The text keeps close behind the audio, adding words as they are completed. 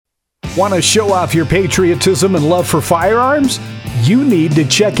Want to show off your patriotism and love for firearms? You need to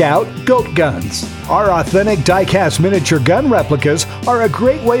check out Goat Guns. Our authentic die-cast miniature gun replicas are a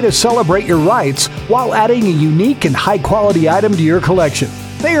great way to celebrate your rights while adding a unique and high-quality item to your collection.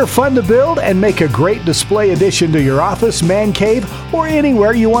 They are fun to build and make a great display addition to your office, man cave, or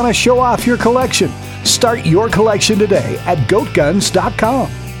anywhere you want to show off your collection. Start your collection today at goatguns.com.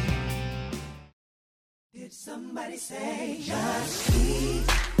 Did somebody say just me?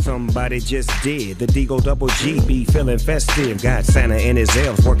 Somebody just did. The Deagle Double G be feeling festive. Got Santa and his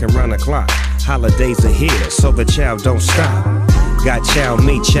elves working round the clock. Holidays are here, so the child don't stop. Got chow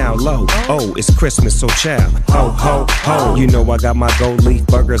me, chow low. Oh, it's Christmas, so chow. Ho, ho, ho. You know I got my gold leaf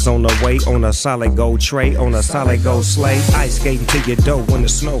burgers on the way. On a solid gold tray, on a solid gold sleigh. Ice skating to your dough when the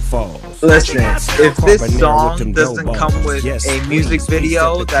snow falls. Listen, if this song doesn't come with a music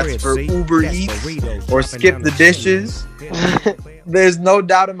video that's for Uber Eats or Skip the Dishes, there's no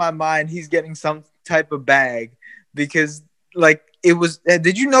doubt in my mind he's getting some type of bag, because like it was.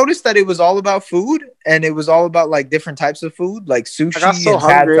 Did you notice that it was all about food, and it was all about like different types of food, like sushi? I got so and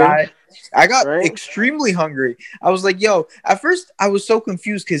hungry. pad thai. I got extremely hungry. I was like, yo, at first I was so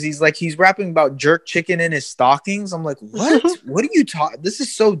confused because he's rapping about jerk chicken in his stockings. I'm like, what? What are you talking? This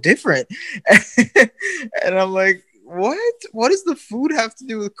is so different. And I'm like, what? What does the food have to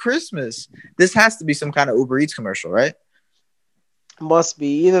do with Christmas? This has to be some kind of Uber Eats commercial, right? Must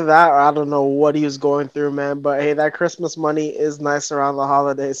be either that or I don't know what he was going through, man. But hey, that Christmas money is nice around the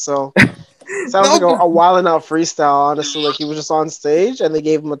holidays. So sounds like a wilding out freestyle, honestly. Like he was just on stage and they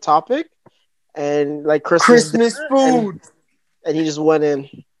gave him a topic and like Christmas food, and he just went in.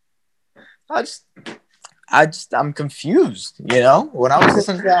 I'm confused. You know, when I was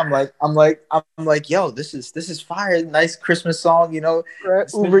listening to that, I'm like, yo, this is fire. Nice Christmas song. You know,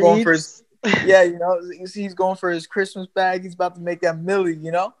 Uber going for Eats. yeah, you know, he's going for his Christmas bag. He's about to make that milli,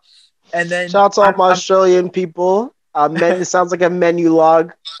 you know. And then shout out to all my Australian people. It sounds like a menu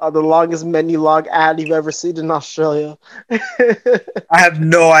log, the longest menu log ad you've ever seen in Australia. I have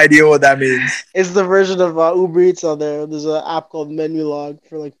no idea what that means. It's the version of Uber Eats on there. There's an app called Menu Log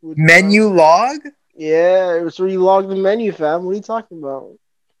for like food. Menu log? Yeah, it's where you log the menu, fam. What are you talking about?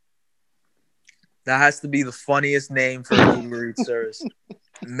 That has to be the funniest name for an Uber Eats service.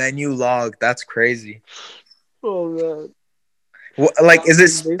 Menu log. That's crazy. Oh man. What, like, is it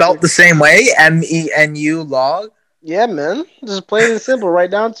spelled the same way? MENU log? Yeah, man. Just plain and simple,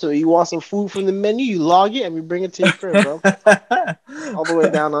 right down to it. You want some food from the menu, you log it, and we bring it to your crib, bro. All the way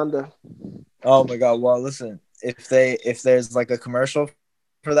down under. Oh my god. Well, listen, if there's like a commercial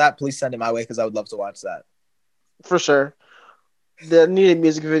for that, please send it my way because I would love to watch that. For sure. They need a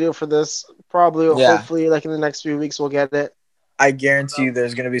music video for this. Probably, hopefully, like in the next few weeks, we'll get it. I guarantee you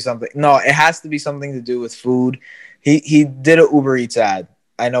there's going to be something. No, it has to be something to do with food. He did an Uber Eats ad.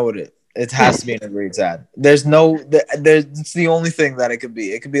 I know it has to be an Uber Eats ad. It's the only thing that it could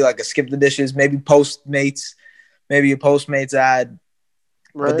be. It could be like a Skip the Dishes, maybe Postmates, maybe a Postmates ad.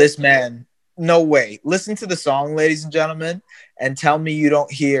 Right. But this man, no way. Listen to the song, ladies and gentlemen, and tell me you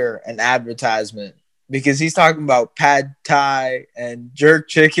don't hear an advertisement, because he's talking about pad thai and jerk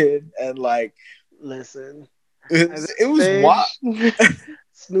chicken and like. Listen. It was wild.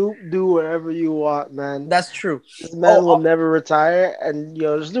 Snoop, do whatever you want, man. That's true. This man will never retire, and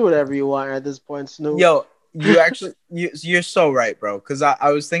just do whatever you want at this point, Snoop. Yo, you actually, you're so right, bro. Because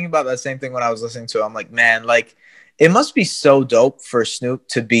I was thinking about that same thing when I was listening to it. I'm like, man, like it must be so dope for Snoop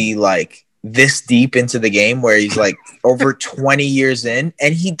to be like this deep into the game, where he's like over 20 years in,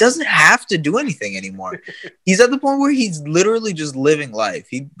 and he doesn't have to do anything anymore. He's at the point where he's literally just living life.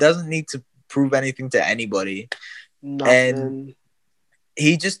 He doesn't need to prove anything to anybody. Nothing. And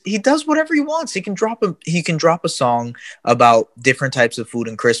he does whatever he wants. He can drop a song about different types of food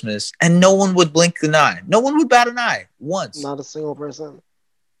in Christmas, and no one would blink an eye. No one would bat an eye once. Not a single person.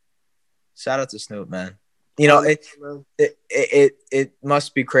 Shout out to Snoop, man. You know, it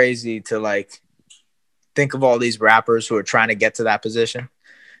must be crazy to like think of all these rappers who are trying to get to that position.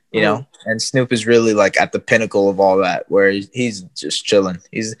 You know, and Snoop is really like at the pinnacle of all that, where he's just chilling.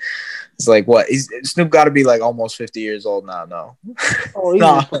 It's like what? Snoop got to be like almost 50 years old now. No,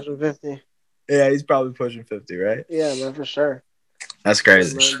 he's pushing 50. Yeah, he's probably pushing 50, right? Yeah, man, for sure. That's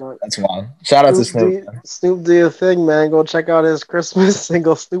crazy. That's wild. Shout out to Snoop. Snoop, do your thing, man. Go check out his Christmas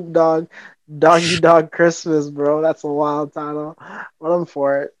single, Snoop Dogg, Doggy Dog Christmas, bro. That's a wild title. Run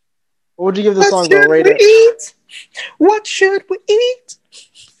for it. What would you give the song? Go rate it. What should we eat?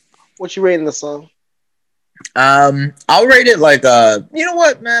 What you rating the song? I'll rate it like you know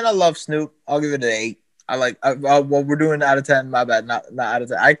what, man? I love Snoop. I'll give it an 8. Well, we're doing out of 10. My bad, not out of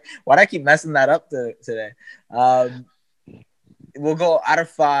 10. Why'd I keep messing that up today? We'll go out of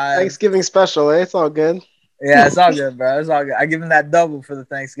 5. Thanksgiving special, eh? It's all good. Yeah, it's all good, bro. It's all good. I give him that double for the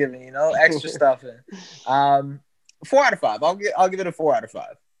Thanksgiving, extra stuff in. 4 out of 5. I'll give it a 4 out of 5.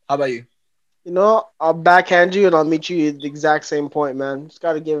 How about you? I'll backhand you and I'll meet you at the exact same point, man. Just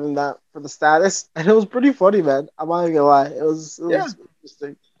gotta give him that for the status, and it was pretty funny, man. I'm not even gonna lie. It was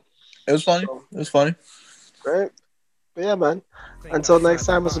interesting. It was funny. So, it was funny. Great. But yeah, man. Until next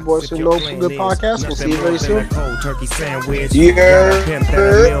time, it's the Boys Who Know Good podcast. We'll see you very soon. Turkey sandwich. Yeah. Pimp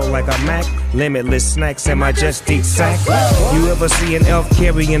that meal like a Mac. Limitless snacks in my just eat sack. You ever see an elf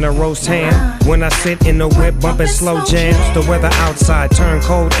carrying a roast ham? When I sit in the whip bumping slow jams, the weather outside turn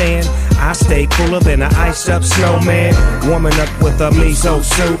cold and I stay cooler than an iced up snowman. Warming up with a miso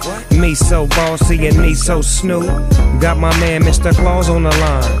soup. Me so bossy and me so Snoop. Got my man Mr. Claus on the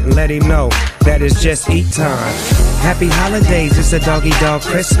line. Let him know that it's just eat time. Happy holidays, it's a Doggy Dog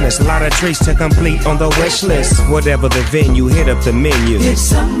Christmas. A lot of treats to complete on the wish list. Whatever the venue, hit up the menu. Did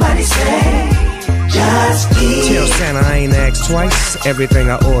somebody say, just eat? Tell Santa I ain't asked twice.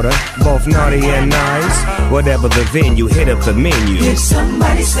 Everything I order, both naughty and nice. Whatever the venue, hit up the menu. Did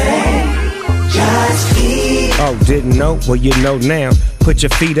somebody say, just eat? Oh, didn't know? Well, you know now. Put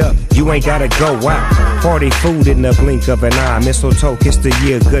your feet up, you ain't gotta go out. Party food in the blink of an eye. Mistletoe, kiss the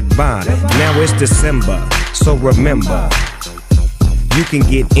year goodbye. Now it's December, so remember, you can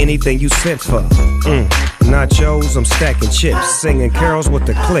get anything you sent for. Nachos, I'm stacking chips, singing carols with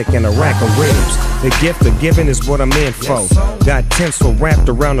the click and a rack of ribs. The gift of giving is what I'm in for. Got tinsel wrapped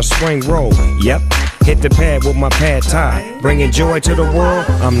around a spring roll. Yep, hit the pad with my pad tie. Bringing joy to the world,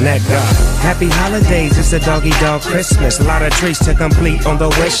 I'm that guy. Happy holidays, it's a Doggy Dog Christmas. A lot of treats to complete on the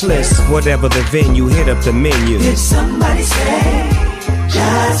wish list. Whatever the venue, hit up the menu. Did somebody say,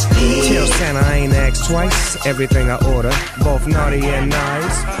 just eat? Tell Santa I ain't asked twice. Everything I order, both naughty and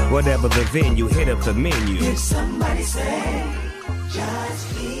nice. Whatever the venue, hit up the menu. Did somebody say,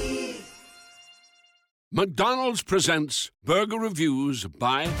 just eat? McDonald's presents Burger Reviews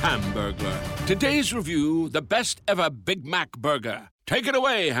by Hamburglar. Today's review, the best ever Big Mac burger. Take it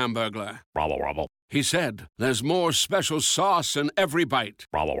away, Hamburglar. Rubble, rubble. He said, there's more special sauce in every bite.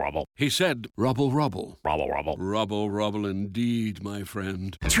 Rubble, rubble. He said, rubble, rubble. Rubble, rubble. Rubble, rubble indeed, my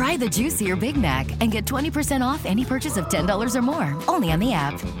friend. Try the juicier Big Mac and get 20% off any purchase of $10 or more. Only on the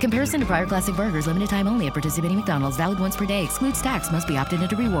app. Comparison to prior classic burgers. Limited time only at participating McDonald's. Valid once per day. Excludes tax. Must be opted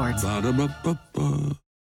into rewards. Ba-da-ba-ba-ba.